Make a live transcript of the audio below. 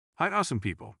Hi, awesome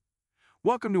people.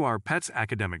 Welcome to our Pets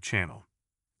Academic channel.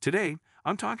 Today,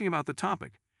 I'm talking about the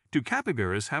topic, do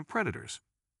capybaras have predators?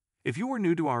 If you are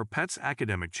new to our Pets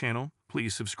Academic channel,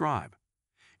 please subscribe.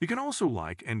 You can also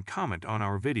like and comment on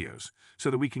our videos so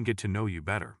that we can get to know you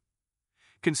better.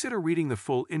 Consider reading the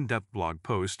full in-depth blog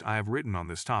post I have written on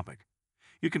this topic.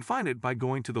 You can find it by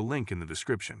going to the link in the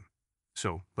description.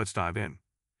 So, let's dive in.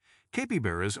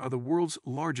 Capybaras are the world's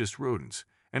largest rodents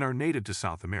and are native to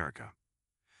South America.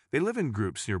 They live in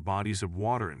groups near bodies of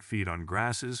water and feed on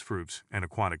grasses, fruits, and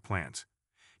aquatic plants.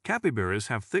 Capybaras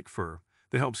have thick fur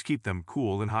that helps keep them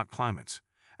cool in hot climates,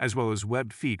 as well as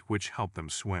webbed feet which help them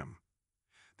swim.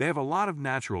 They have a lot of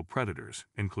natural predators,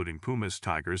 including pumas,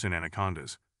 tigers, and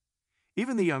anacondas.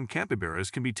 Even the young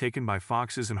capybaras can be taken by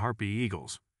foxes and harpy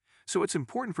eagles, so it's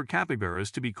important for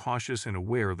capybaras to be cautious and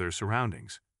aware of their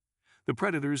surroundings. The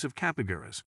predators of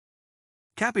capybaras.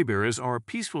 Capybaras are a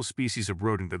peaceful species of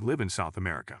rodent that live in South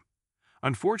America.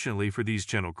 Unfortunately for these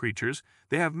gentle creatures,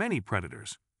 they have many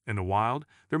predators. In the wild,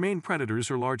 their main predators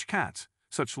are large cats,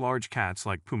 such large cats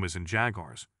like pumas and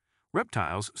jaguars,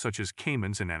 reptiles such as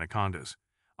caimans and anacondas,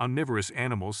 omnivorous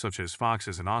animals such as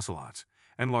foxes and ocelots,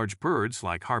 and large birds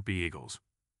like harpy eagles.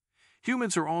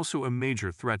 Humans are also a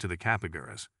major threat to the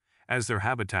capybaras, as their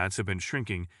habitats have been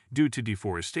shrinking due to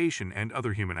deforestation and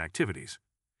other human activities.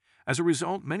 As a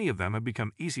result, many of them have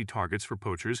become easy targets for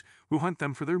poachers who hunt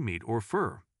them for their meat or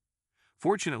fur.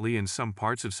 Fortunately, in some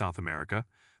parts of South America,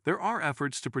 there are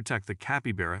efforts to protect the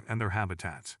capybara and their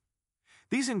habitats.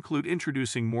 These include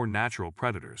introducing more natural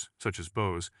predators, such as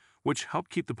boas, which help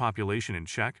keep the population in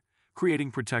check,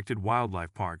 creating protected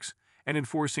wildlife parks, and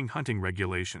enforcing hunting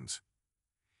regulations.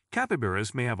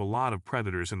 Capybaras may have a lot of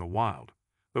predators in the wild,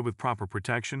 but with proper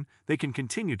protection, they can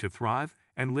continue to thrive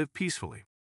and live peacefully.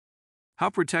 How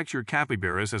protect your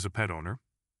capybaras as a pet owner?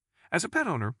 As a pet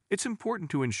owner, it's important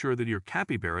to ensure that your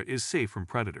capybara is safe from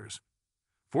predators.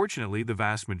 Fortunately, the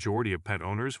vast majority of pet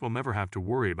owners will never have to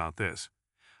worry about this.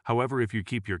 However, if you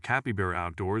keep your capybara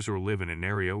outdoors or live in an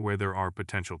area where there are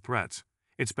potential threats,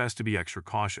 it's best to be extra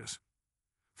cautious.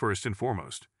 First and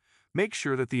foremost, make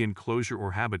sure that the enclosure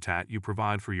or habitat you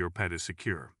provide for your pet is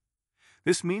secure.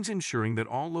 This means ensuring that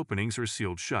all openings are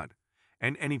sealed shut,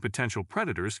 and any potential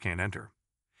predators can't enter.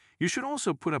 You should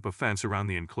also put up a fence around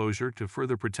the enclosure to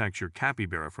further protect your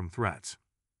capybara from threats.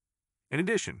 In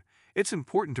addition, it's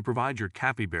important to provide your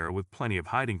capybara with plenty of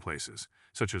hiding places,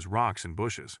 such as rocks and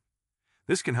bushes.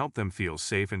 This can help them feel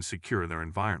safe and secure in their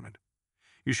environment.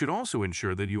 You should also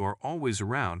ensure that you are always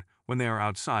around when they are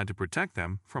outside to protect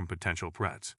them from potential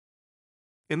threats.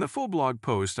 In the full blog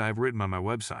post I have written on my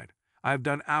website, I have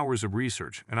done hours of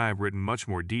research and I have written much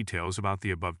more details about the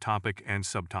above topic and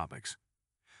subtopics.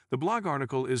 The blog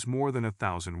article is more than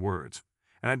 1,000 words,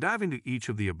 and I dive into each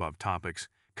of the above topics,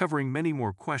 covering many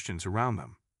more questions around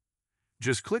them.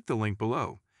 Just click the link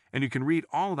below, and you can read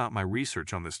all about my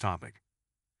research on this topic.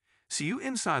 See you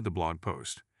inside the blog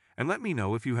post, and let me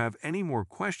know if you have any more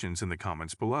questions in the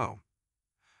comments below.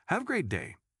 Have a great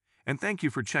day, and thank you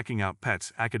for checking out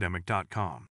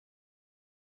petsacademic.com.